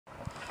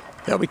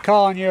They'll be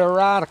calling you a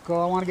radical.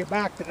 I want to get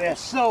back to this.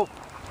 So,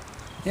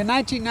 in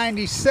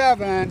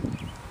 1997,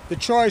 the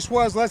choice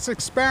was, let's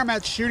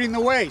experiment shooting the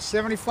waste.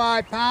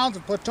 75 pounds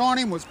of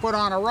plutonium was put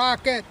on a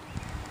rocket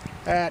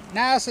at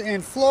NASA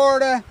in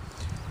Florida.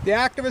 The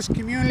activist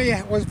community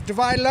was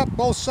divided up,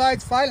 both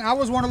sides fighting. I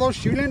was one of those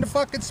shooting into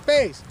fucking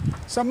space.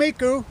 So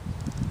Michio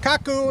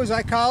Kaku, as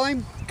I call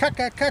him,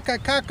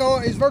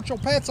 Kaku, his virtual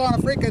pet's on a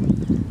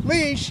freaking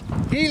leash.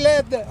 He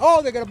led the,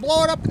 oh, they're going to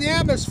blow it up in the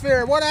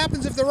atmosphere. What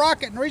happens if the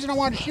rocket, and the reason I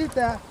wanted to shoot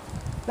that,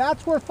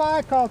 that's where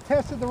FICAL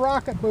tested the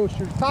rocket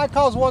boosters.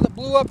 FICAL's the one that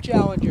blew up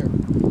Challenger.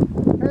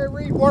 Harry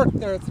Reid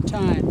worked there at the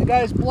time. The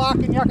guy's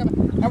blocking Yucca.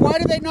 And why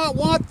do they not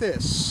want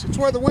this? It's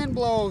where the wind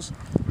blows.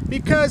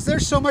 Because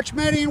there's so much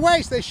methane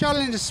waste. They shot it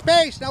into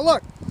space. Now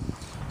look,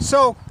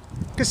 so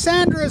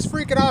Cassandra's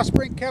freaking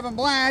offspring, Kevin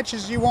Blanch,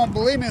 as you won't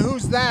believe me,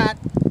 who's that?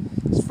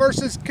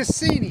 Versus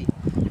Cassini.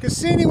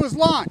 Cassini was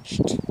launched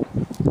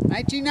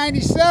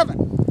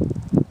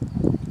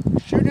 1997.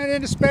 Shooting it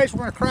into space,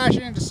 we're going to crash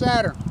it into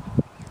Saturn.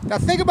 Now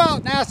think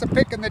about NASA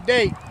picking the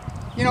date.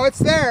 You know, it's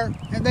there,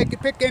 and they could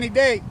pick any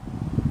date.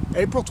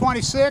 April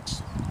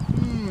 26th.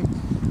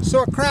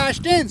 So it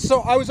crashed in.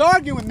 So I was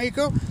arguing with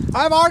Michio.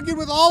 I've argued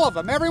with all of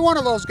them, every one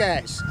of those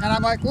guys. And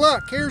I'm like,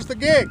 look, here's the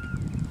gig.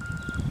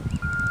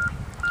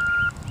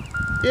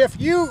 If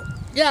you,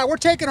 yeah, we're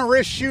taking a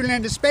risk shooting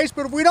into space,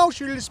 but if we don't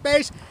shoot into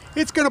space,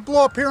 it's going to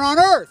blow up here on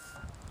Earth.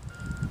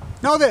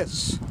 Know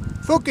this,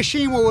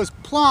 Fukushima was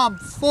plumb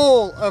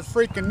full of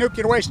freaking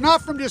nuclear waste,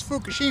 not from just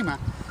Fukushima,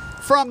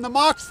 from the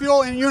MOX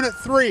fuel in Unit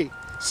 3,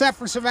 sent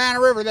from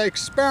Savannah River, the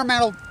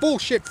experimental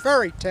bullshit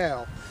fairy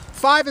tale.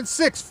 5 and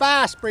 6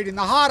 fast breeding,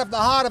 the hot of the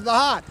hot of the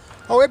hot.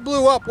 Oh, it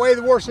blew up way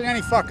worse than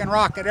any fucking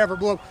rocket ever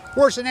blew up.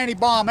 Worse than any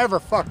bomb ever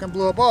fucking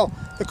blew up. Oh,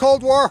 the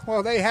Cold War,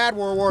 well, they had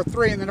World War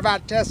III in the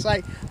Nevada test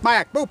site.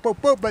 Mayak, boop,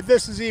 boop, boop, but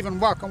this is even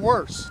fucking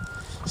worse.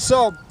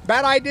 So,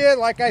 bad idea,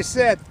 like I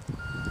said,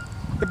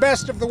 the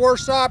best of the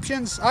worst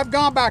options. I've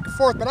gone back and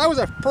forth, but I was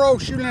a pro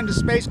shooting into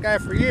space guy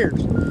for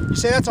years. You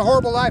say that's a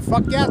horrible idea?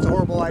 Fuck yeah, it's a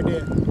horrible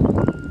idea.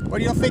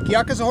 What, you don't think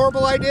Yucca's a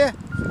horrible idea?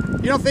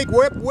 You don't think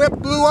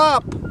W.I.P.P blew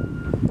up?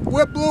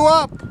 W.I.P.P blew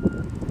up.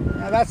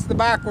 Now that's the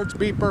backwards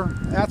beeper.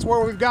 That's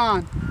where we've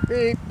gone.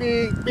 Beep,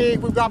 beep, beep.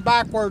 We've gone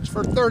backwards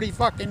for 30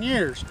 fucking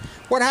years.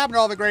 What happened to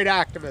all the great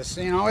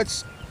activists? You know,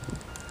 it's...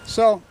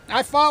 So,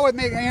 I fought with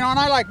Michio, you know, and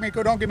I like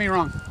Michio, don't get me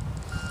wrong.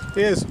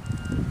 Is,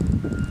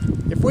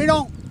 if we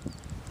don't...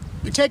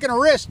 We're taking a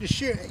risk to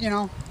shoot, you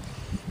know.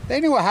 They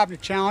knew what happened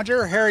to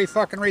Challenger. Harry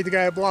fucking Reid, the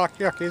guy who blocked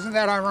Yucca. Isn't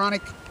that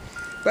ironic?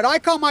 But I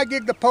call my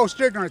gig the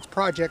Post-Ignorance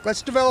Project.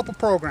 Let's develop a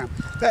program.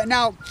 That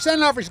now,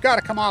 sending offer's got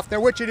to come off there,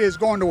 which it is,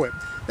 going to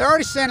W.I.P.P. They're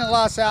already sending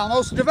Los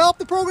Alamos. So develop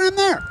the program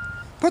there.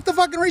 Put the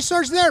fucking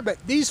resources there. But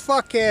these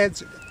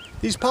fuckheads,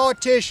 these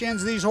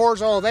politicians, these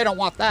whores, oh, they don't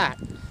want that.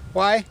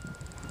 Why?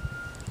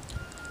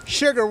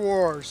 Sugar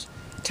wars,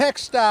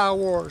 textile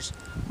wars,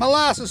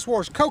 molasses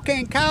wars,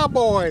 cocaine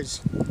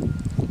cowboys,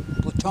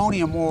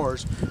 plutonium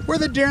wars. Where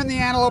the deer and the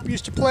antelope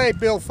used to play,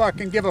 Bill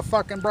fucking give a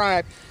fucking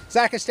bribe.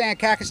 Zakistan,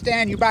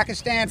 Kakistan,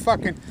 Uzbekistan,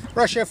 fucking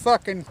Russia,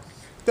 fucking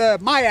the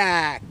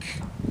MICHIO,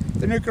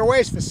 the nuclear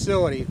waste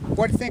facility.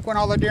 What do you think when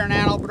all the deer and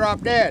antelope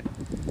drop dead?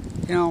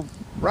 You know,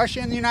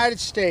 Russia and the United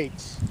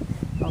States.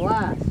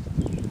 Alas,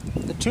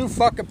 the two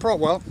fucking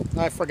well,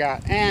 I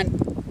forgot. And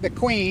the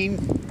Queen,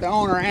 the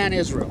owner, and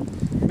Israel.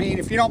 I mean,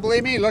 if you don't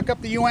believe me, look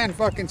up the UN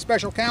fucking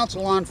Special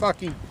Council on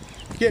fucking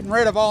getting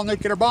rid of all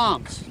nuclear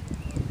bombs.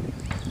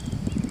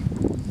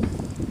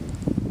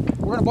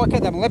 We're gonna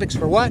boycott them Olympics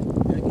for what?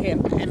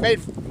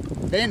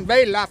 They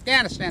invaded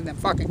Afghanistan, them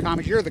fucking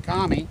commies. You're the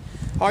commie.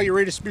 All your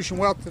redistribution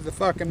wealth to the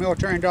fucking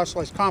military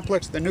industrialized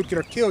complex, the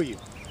nuclear kill you.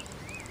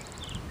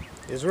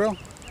 Israel,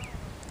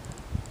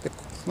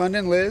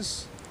 London,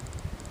 Liz,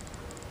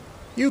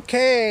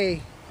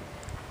 UK,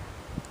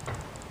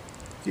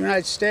 the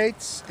United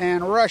States,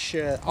 and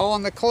Russia, all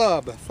in the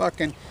club.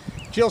 Fucking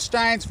Jill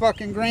Stein's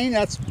fucking green.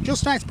 That's Jill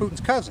Stein's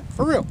Putin's cousin,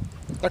 for real.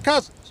 They're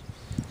cousins.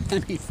 I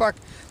mean, fuck.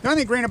 The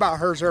only thing green about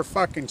her is her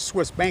fucking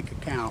Swiss bank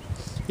account.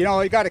 You know,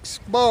 it got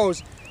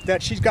exposed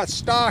that she's got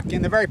stock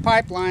in the very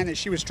pipeline that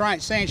she was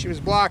saying she was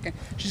blocking.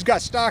 She's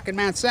got stock in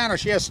Monsanto.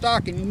 She has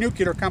stock in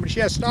nuclear company.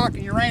 She has stock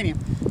in uranium.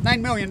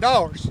 $9 million.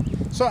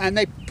 So, and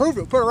they proved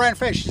it. Put it right in the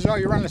face. She said, oh,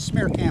 you're running a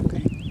smear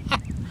campaign.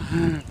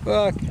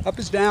 Fuck. Up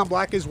is down.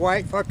 Black is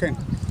white. Fucking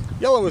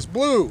yellow is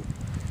blue.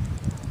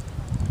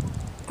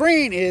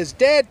 Green is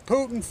dead.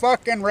 Putin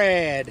fucking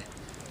red.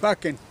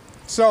 Fucking.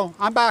 So,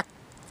 I'm back.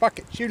 Fuck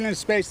it. Shooting into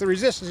space. The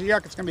resistance of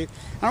Yucca is going to be...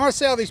 I want to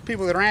say all these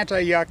people that are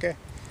anti-Yucca,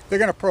 they're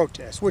going to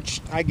protest, which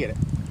I get it.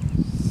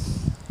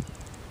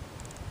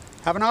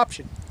 Have an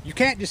option. You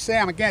can't just say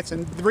I'm against it.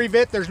 And the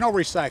REVIT, there's no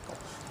recycle.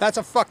 That's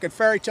a fucking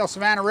fairy tale.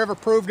 Savannah River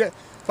proved it.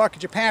 Fucking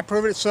Japan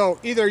proved it. So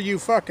either you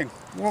fucking...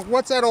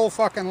 What's that old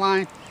fucking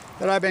line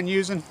that I've been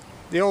using?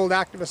 The old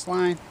activist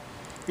line?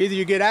 Either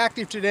you get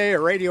active today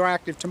or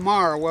radioactive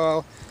tomorrow.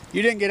 Well,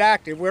 you didn't get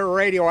active. We're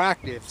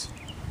radioactives.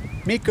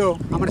 Michio,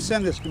 I'm going to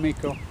send this to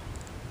Michio.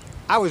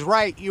 I was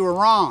right. You were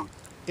wrong.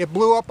 It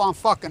blew up on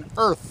fucking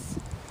Earth.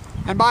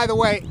 And by the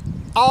way,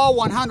 all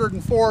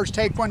 104s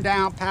take one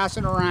down, pass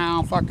it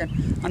around,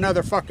 fucking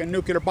another fucking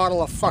nuclear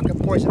bottle of fucking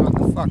poison on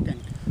the fucking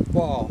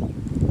wall.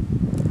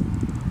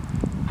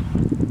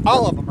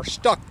 All of them are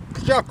stuck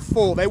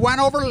full. They went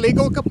over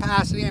legal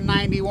capacity in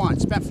 91,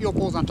 spent fuel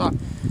pools on top.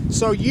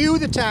 So you,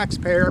 the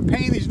taxpayer, are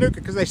paying these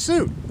nuclear because they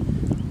sued.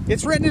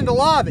 It's written into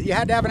law that you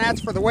had to have an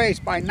answer for the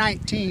waste by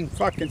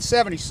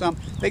 1970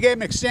 something. They gave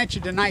them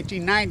extension to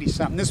 1990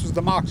 something. This was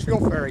the Mox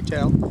fuel fairy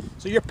tale.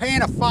 So you're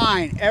paying a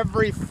fine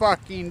every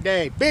fucking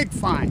day. Big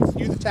fines,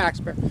 you the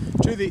taxpayer.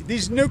 To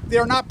these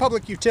they're not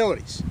public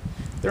utilities.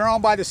 They're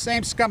owned by the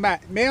same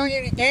scumbag.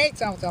 Million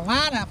Gates owns a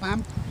lot of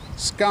them.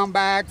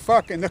 Scumbag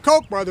fucking. The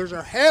Koch brothers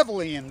are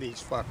heavily in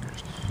these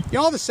fuckers. You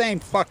know, the same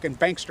fucking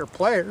bankster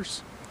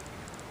players.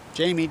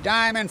 Jamie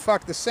Dimon,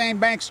 fuck the same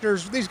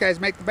banksters. These guys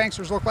make the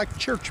banksters look like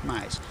church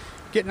mice.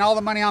 Getting all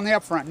the money on the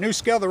upfront. New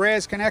skill, the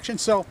Reyes connection.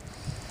 So,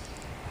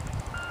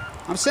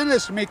 I'm sending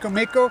this to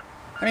Miko.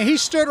 I mean, he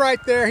stood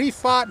right there. He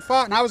fought and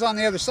fought, and I was on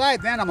the other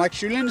side then. I'm like,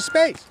 shooting into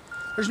space.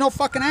 There's no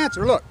fucking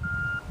answer. Look.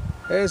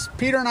 There's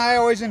Peter and I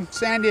always in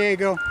San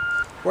Diego.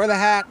 Wear the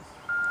hat.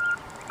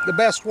 The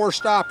best,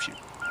 worst option.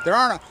 There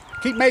aren't a...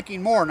 Keep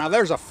making more. Now,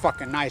 there's a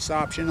fucking nice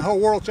option. The whole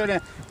world should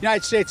have...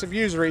 United States of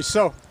usury.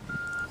 So...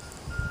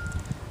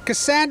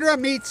 Cassandra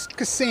meets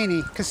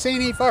Cassini.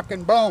 Cassini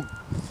fucking boom.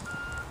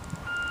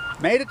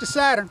 Made it to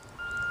Saturn.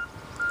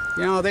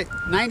 You know,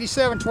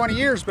 20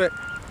 years, but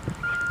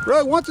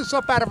really once it's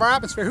up out of our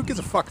atmosphere, who gives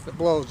a fuck if it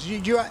blows?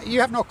 You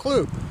have no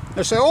clue.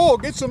 They say, oh,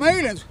 get some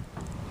aliens.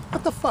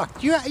 What the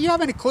fuck? You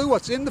have any clue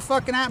what's in the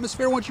fucking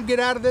atmosphere once you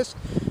get out of this?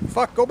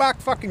 Fuck, go back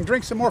fucking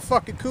drink some more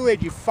fucking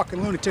Kool-Aid, you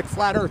fucking lunatic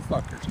flat earth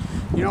fuckers.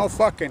 You know,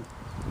 fucking...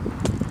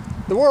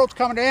 The world's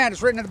coming to an end.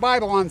 It's written in the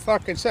Bible on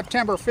fucking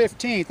September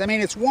 15th. I mean,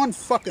 it's one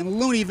fucking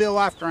Looneyville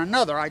after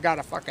another I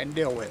gotta fucking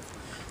deal with.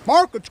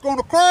 Market's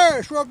gonna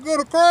crash. We're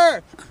gonna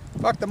crash.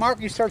 Fuck the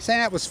market. You start saying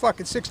that was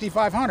fucking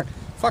 6,500.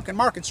 Fucking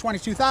market's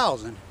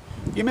 22,000.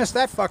 You missed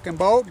that fucking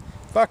boat.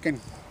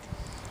 Fucking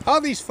all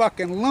these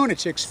fucking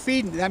lunatics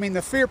feeding. I mean,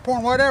 the fear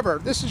porn,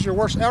 whatever. This is your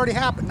worst. It already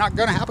happened. Not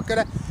gonna happen. Could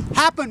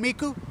happen,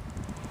 Miku.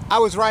 I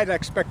was right. I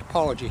expect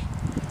apology.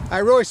 I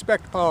really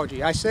expect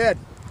apology. I said,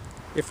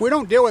 if we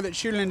don't deal with it,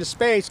 shoot it into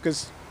space,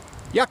 because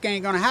yuck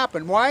ain't gonna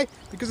happen. Why?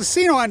 Because the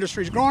casino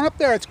industry is growing up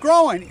there. It's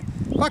growing.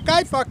 Fuck,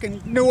 I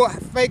fucking knew what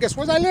Vegas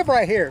was. I live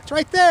right here. It's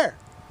right there.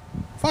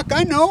 Fuck,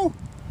 I know.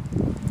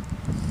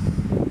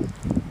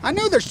 I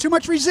knew there's too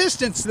much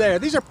resistance there.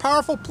 These are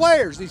powerful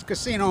players, these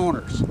casino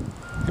owners.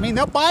 I mean,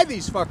 they'll buy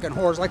these fucking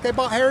whores like they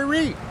bought Harry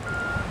Reid.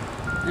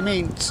 I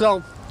mean,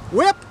 so,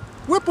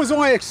 W.I.P.P was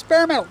only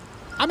experimental.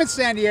 I'm in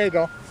San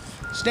Diego,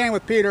 staying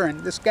with Peter,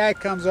 and this guy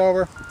comes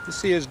over to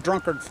see his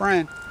drunkard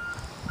friend,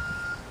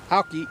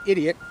 Alki,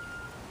 idiot.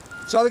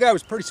 So the guy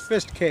was pretty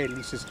sophisticated.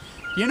 He says,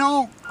 you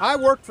know, I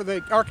work for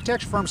the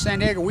architecture firm San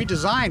Diego. We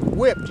designed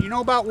W.I.P.P. Do you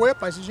know about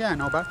W.I.P.P? I says, yeah, I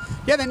know about it.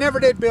 Yeah, they never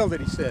did build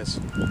it, he says.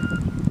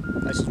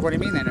 I says, what do you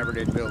mean they never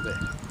did build it?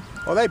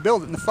 Well, they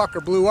built it and the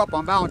fucker blew up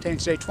on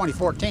Valentine's Day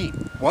 2014.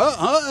 What?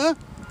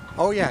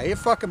 Oh yeah, it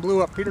fucking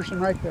blew up. Peterson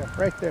right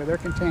there. Their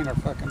container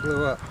fucking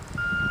blew up.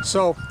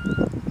 So,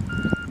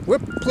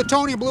 W.I.P.P.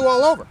 plutonium blew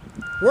all over.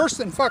 Worse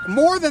than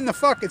more than the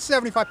fucking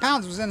 75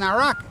 pounds was in that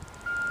rocket.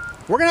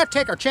 We're gonna have to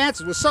take our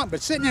chances with something,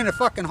 but sitting in a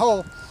fucking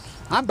hole,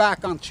 I'm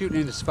back on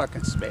shooting into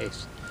fucking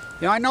space.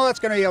 You know, I know that's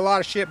gonna be a lot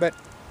of shit, but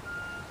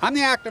I'm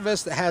the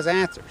activist that has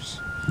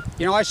answers.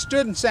 You know, I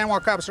stood in San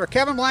Juan Capistrano.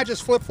 Kevin Blanch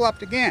just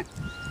flip-flopped again.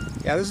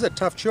 Yeah, this is a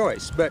tough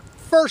choice, but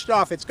first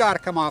off, it's gotta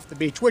come off the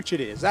beach, which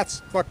it is. That's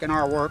fucking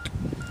our work.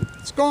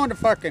 It's going to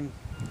fucking,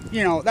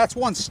 you know, that's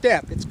one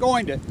step. It's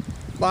going to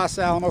Los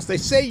Alamos. They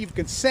say you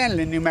can send it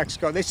in New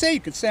Mexico. They say you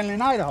can send it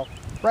in Idaho.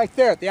 Right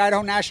there at the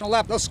Idaho National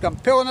Lab. They'll scum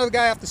pill another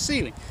guy off the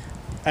ceiling.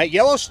 At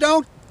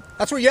Yellowstone,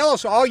 that's where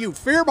Yellowstone, all you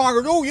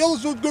fearmongers, oh,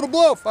 Yellowstone's gonna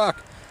blow.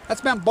 Fuck.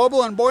 That's been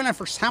bubbling and boiling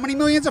for how many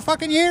millions of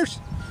fucking years?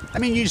 I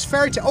mean, you just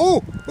fairy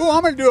tale. Oh,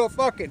 I'm gonna do a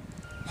fucking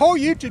whole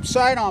YouTube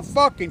site on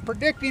fucking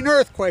predicting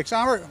earthquakes.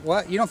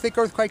 What? You don't think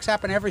earthquakes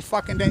happen every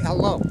fucking day?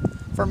 Hello.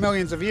 For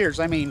millions of years.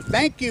 I mean,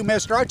 thank you,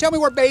 mister. Oh, tell me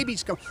where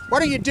babies come. Why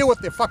don't you deal with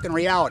the fucking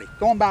reality?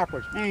 Going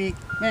backwards. Me.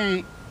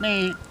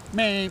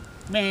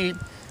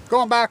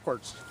 Going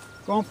backwards.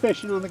 Going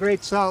fishing on the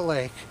Great Salt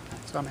Lake.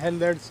 So I'm headed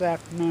there this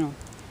afternoon.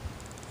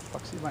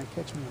 Fuck, see if I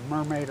can catch me a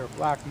mermaid or a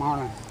black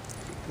marlin.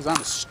 Because I'm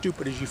as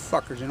stupid as you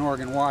fuckers in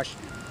Oregon,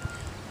 Washington.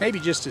 Maybe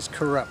just as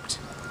corrupt.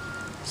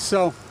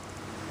 So,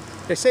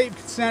 they say you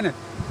can send it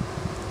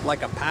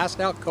like a passed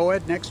out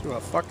co-ed next to a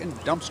fucking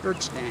dumpster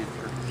at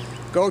Stanford.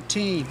 Go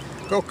team.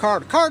 Go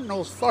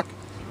Cardinals, fuck.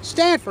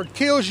 Stanford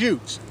kills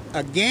Utes.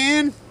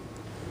 Again?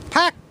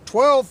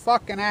 Pac-12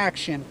 fucking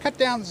action. Cut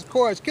down the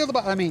sequoias. Kill the...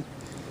 I mean,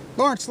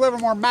 Lawrence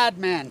Livermore,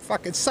 madman.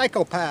 Fucking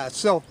psychopath.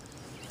 So,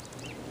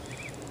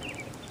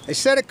 they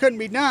said it couldn't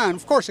be done.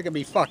 Of course it can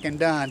be fucking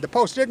done. The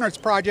Post-Ignorance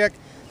Project,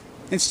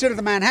 instead of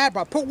the Manhattan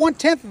Project, put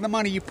 1/10 of the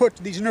money you put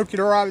to these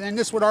nuclear objects, and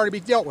this would already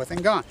be dealt with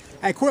and gone.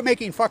 And quit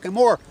making fucking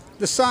more.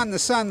 The sun.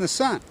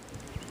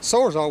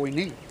 Solar's all we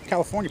need.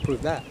 California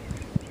proved that.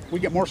 We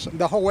get more,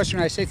 the whole western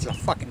United States is a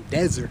fucking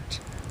desert.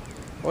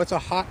 Oh, it's a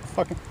hot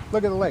fucking...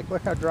 Look at the lake.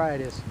 Look how dry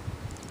it is.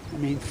 I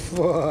mean,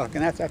 fuck.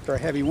 And that's after a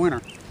heavy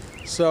winter.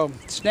 So,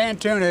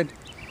 stand tuned.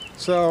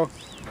 So,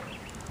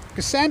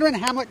 Cassandra and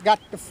Hamlet got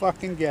to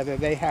fucking together.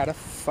 They had a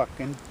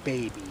fucking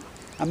baby.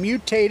 A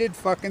mutated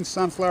fucking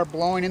sunflower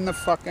blowing in the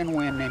fucking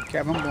wind named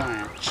Kevin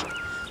Blanch.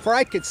 For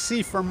I could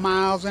see for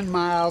miles and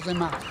miles and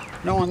miles.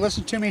 No one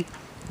listened to me.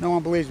 No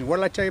one believes me. What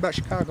did I tell you about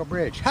Chicago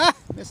Bridge? Ha!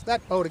 Missed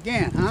that boat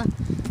again, huh?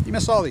 You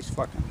miss all these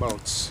fucking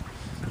boats.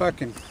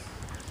 Fucking...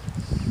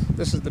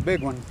 This is the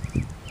big one.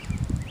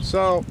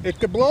 So, it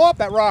could blow up,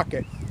 that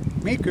rocket.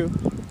 Miku.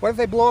 What if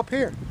they blow up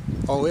here?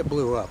 Oh, it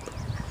blew up.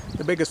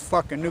 The biggest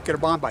fucking nuclear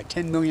bomb by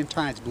 10 million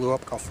times blew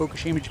up, called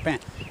Fukushima, Japan.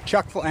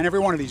 Chock full, and every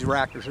one of these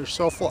reactors are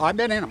so full. I've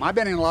been in them. I've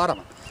been in a lot of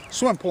them.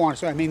 Swim pool on,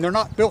 so I mean, they're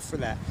not built for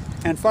that.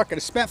 And fucking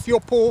a spent fuel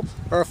pool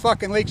or a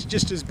fucking leak's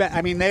just as bad.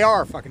 I mean, they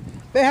are fucking...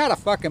 They had a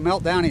fucking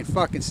meltdown in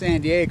fucking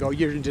San Diego,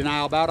 you're in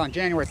denial about, on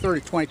January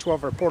 30,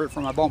 2012, reported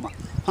from Iboma.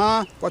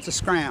 Huh? What's a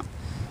scram?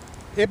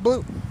 It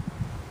blew.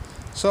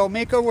 So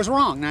Miko was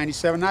wrong,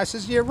 97. I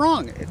says, you're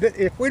wrong.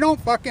 If we don't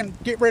fucking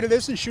get rid of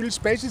this and shoot it in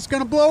space, it's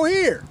going to blow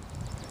here.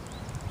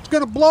 It's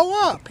going to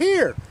blow up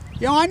here.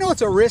 You know, I know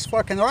it's a risk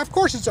fucking... Of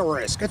course it's a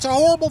risk. It's a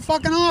horrible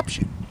fucking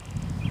option.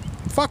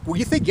 Fuck, well,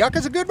 you think yucca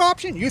is a good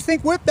option? You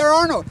think WIP? There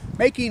are no...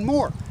 Making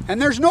more. And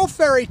there's no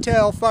fairy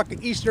tale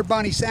fucking Easter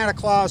Bunny, Santa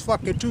Claus,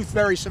 fucking Tooth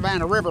Fairy,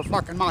 Savannah River,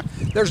 fucking mon.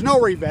 There's no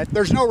revet.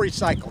 There's no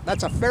recycle.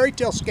 That's a fairy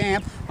tale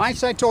scam.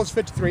 Einstein told us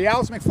 53.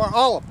 Alice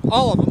McFarlane,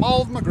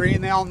 all of them agree,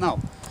 and they all know.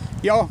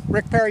 You know,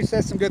 Rick Perry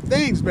says some good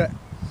things, but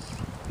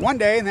one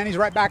day, and then he's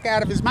right back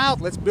out of his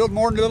mouth. Let's build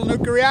more little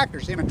nuclear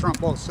reactors, him and Trump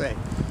both say.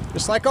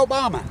 Just like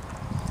Obama.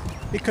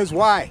 Because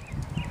why?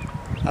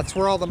 That's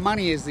where all the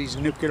money is, these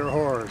nuclear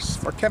horrors.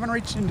 For Kevin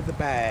reached into the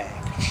bag.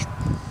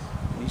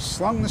 He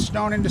slung the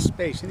stone into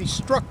space, and he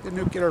struck the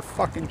nuclear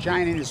fucking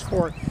giant in his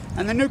forehead.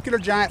 And the nuclear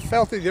giant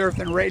fell to the earth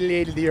and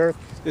radiated the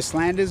earth. This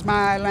land is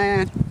my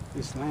land.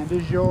 This land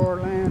is your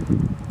land.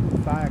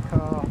 If I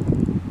call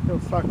the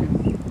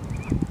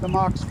fucking, the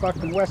Mox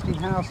fucking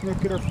Westinghouse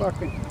nuclear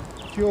fucking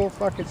fuel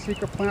fucking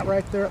secret plant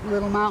right there at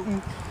Little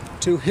Mountain,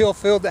 to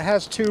Hillfield that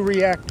has 2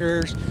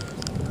 reactors.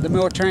 The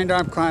military and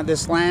armed client.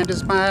 This land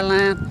is my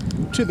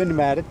land. To the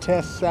Nevada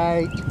test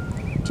site.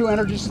 To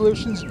Energy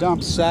Solutions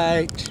dump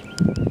site.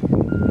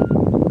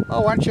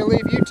 Oh, why don't you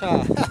leave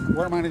Utah?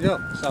 Where am I going to go?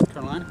 South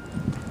Carolina?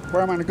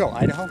 Where am I going to go?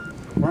 Idaho?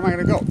 Where am I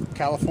going to go?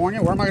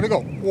 California? Where am I going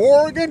to go?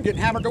 Oregon?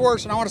 Getting hammered to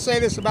worse. And I want to say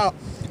this about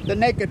the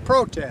naked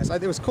protest. I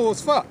think it was cool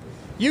as fuck.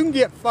 You can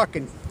get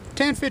fucking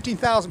 10,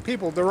 15,000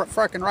 people to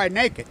fucking ride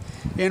naked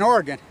in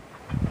Oregon.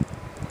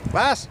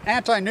 Last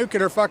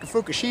anti-nuclear fucking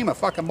Fukushima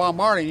fucking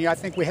bombarding you, I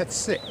think we had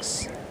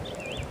 6.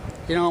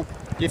 You know,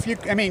 if you,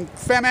 I mean,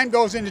 Femen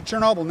goes into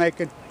Chernobyl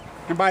naked.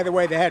 And by the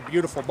way, they had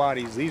beautiful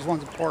bodies. These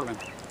ones in Portland.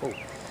 Oh.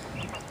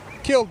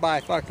 Killed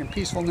by fucking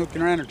peaceful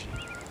nuclear energy.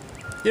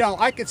 You know,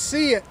 I could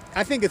see it.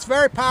 I think it's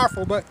very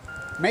powerful, but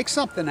make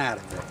something out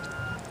of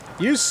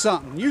it. Use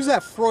something. Use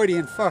that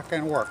Freudian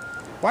fucking work.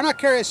 Why not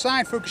carry a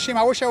sign, Fukushima?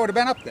 I wish I would have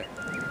been up there.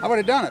 I would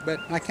have done it, but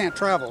I can't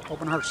travel.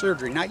 Open heart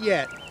surgery. Not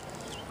yet.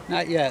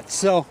 Not yet.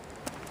 So,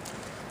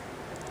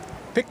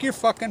 pick your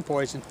fucking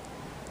poison.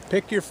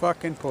 Pick your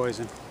fucking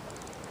poison.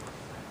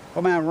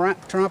 Oh man,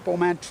 Trump, oh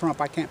man, Trump.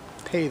 I can't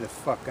pay the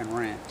fucking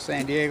rent.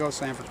 San Diego,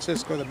 San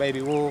Francisco, the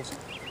baby wolves.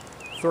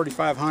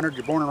 3,500,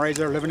 you're born and raised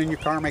there, living in your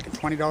car, making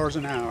 $20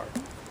 an hour.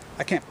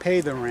 I can't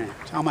pay the rent.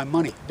 All my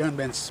money done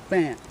been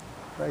spent.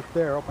 Right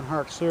there, open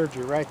heart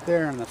surgery, right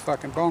there in the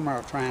fucking bone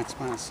marrow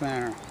transplant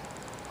center.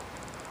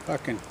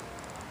 Fucking.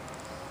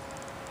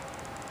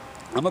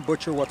 I'm a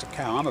butcher, what's a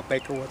cow? I'm a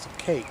baker, what's a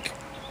cake?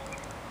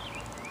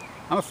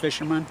 I'm a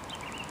fisherman.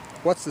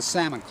 What's the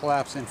salmon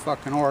collapse in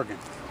fucking Oregon?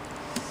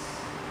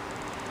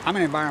 I'm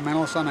an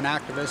environmentalist, I'm an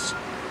activist.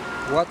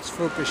 What's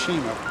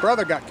Fukushima?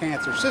 Brother got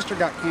cancer, sister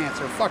got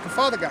cancer, fucking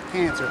father got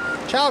cancer,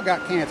 child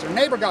got cancer,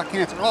 neighbor got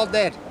cancer, all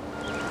dead.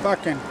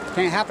 Fucking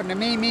can't happen to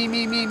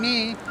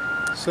me.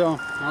 So,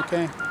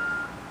 okay,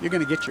 you're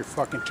gonna get your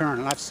fucking turn.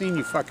 And I've seen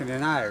you fucking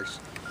deniers.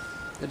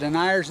 The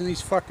deniers in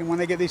these fucking, when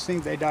they get these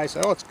things, they die.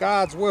 Say, oh, it's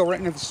God's will,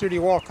 written in the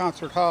Studio Wall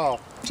Concert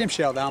Hall. Tim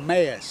Shell,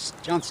 Almaeus,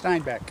 John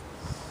Steinbeck,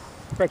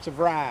 Threats of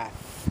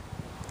Wrath.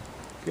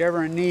 If you're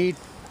ever in need,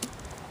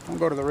 don't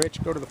go to the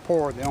rich, go to the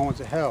poor, the only ones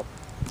that help.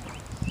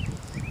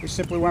 We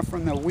simply went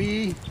from the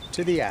we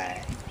to the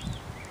I.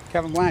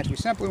 Kevin Blanch, we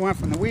simply went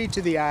from the we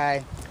to the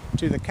I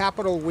to the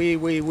capital we.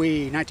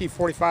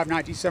 1945,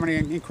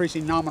 1970,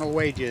 increasing nominal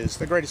wages.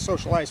 The greatest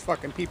socialized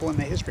fucking people in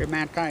the history of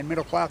mankind,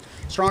 middle class,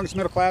 strongest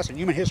middle class in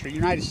human history,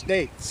 United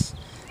States.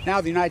 Now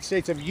the United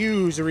States of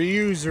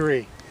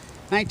usury.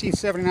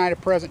 1979 to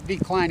present,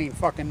 declining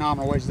fucking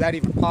nominal wages. Is that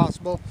even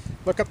possible?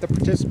 Look up the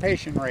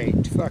participation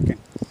rate, fucking.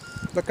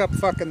 Look up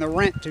fucking the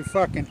rent to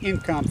fucking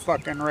income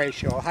fucking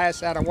ratio,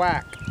 highest out of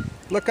whack.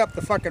 Look up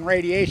the fucking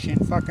radiation,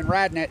 fucking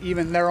Radnet,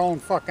 even their own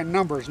fucking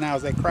numbers now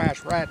as they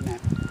crash Radnet.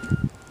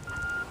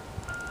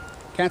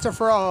 Cancer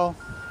for all.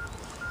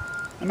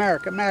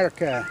 America,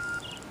 America.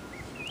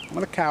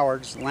 One of the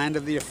cowards, land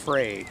of the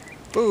afraid.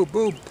 Boo,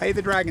 boo, pay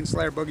the dragon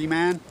slayer,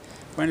 boogeyman.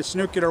 when it's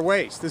nuclear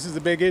waste. This is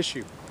the big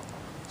issue.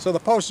 So the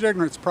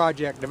Post-Ignorance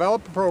Project,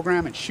 develop a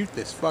program and shoot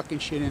this fucking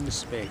shit into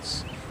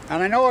space.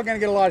 And I know I'm going to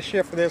get a lot of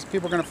shit for this.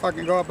 People are going to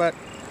fucking go, but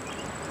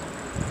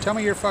tell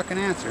me your fucking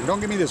answer. Don't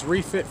give me this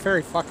refit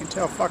fairy fucking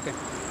tale fucking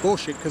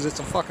bullshit, because it's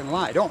a fucking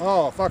lie. Don't,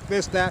 oh, fuck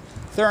this, that,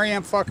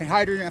 thorium, fucking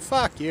hydrogen,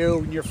 fuck you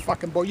and your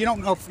fucking bull. You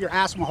don't know if you're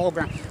asking a whole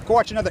ground. Go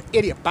watch another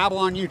idiot babble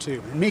on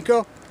YouTube. And Miko,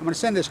 I'm going to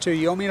send this to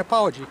you. You owe me an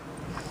apology.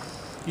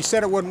 You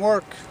said it wouldn't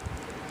work.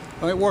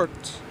 Well, it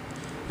worked.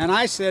 And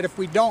I said if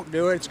we don't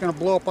do it, it's going to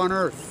blow up on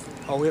Earth.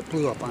 Oh, it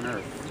blew up on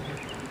Earth.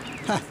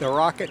 The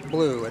rocket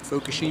blew at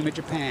Fukushima,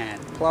 Japan.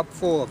 Club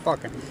full of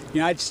fucking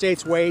United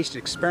States waste,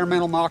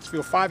 experimental MOX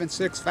fuel, 5 and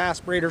 6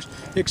 fast breeders,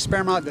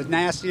 experimental, the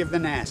nasty of the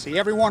nasty.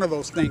 Every one of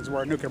those things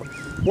were nuclear.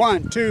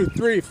 1, 2,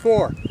 3,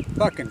 4.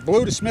 Fucking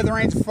blew to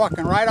smithereens,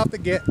 fucking right off the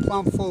get,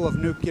 plumb full of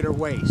nuclear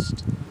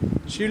waste.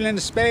 Shoot it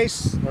into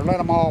space, or let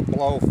them all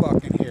blow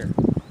fucking here.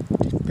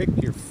 Pick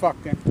your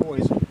fucking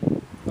poison.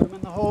 Put them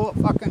in the hole,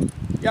 fucking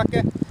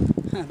yucca.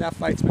 That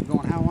fight's been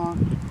going how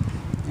long?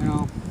 You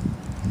know,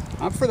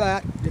 I'm for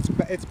that.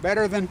 It's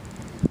better than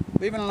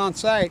leaving it on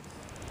site.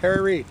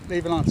 Harry Reid,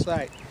 leave it on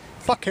site.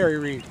 Fuck Harry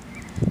Reid.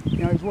 You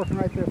know, he's working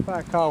right there at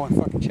Ty Call and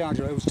fucking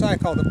Challenger. It was Ty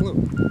Call that blew.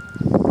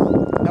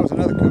 That was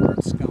another cover of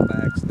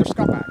scumbags. They're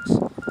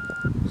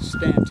scumbags.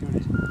 Stand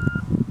tuned.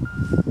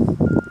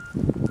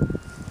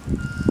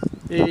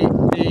 Beep,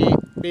 beep,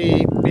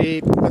 beep,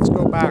 beep. Let's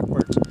go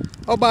backwards.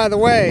 Oh, by the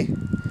way,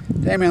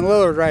 Damian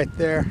Lillard right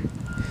there.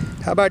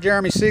 How about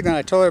Jeremy Siegel?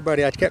 I told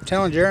everybody, I kept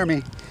telling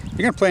Jeremy, you're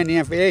going to play in the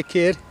NBA,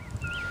 kid.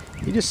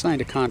 He just signed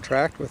a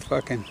contract with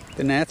fucking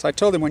the Nets. I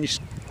told him when you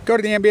go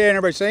to the NBA and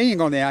everybody say, he ain't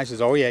going to the ice. He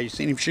says, oh yeah, you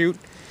seen him shoot?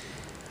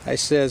 I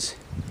says,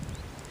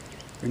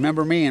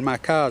 remember me and my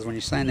cause when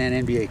you signed that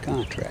NBA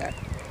contract.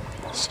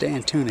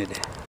 Stand tuned.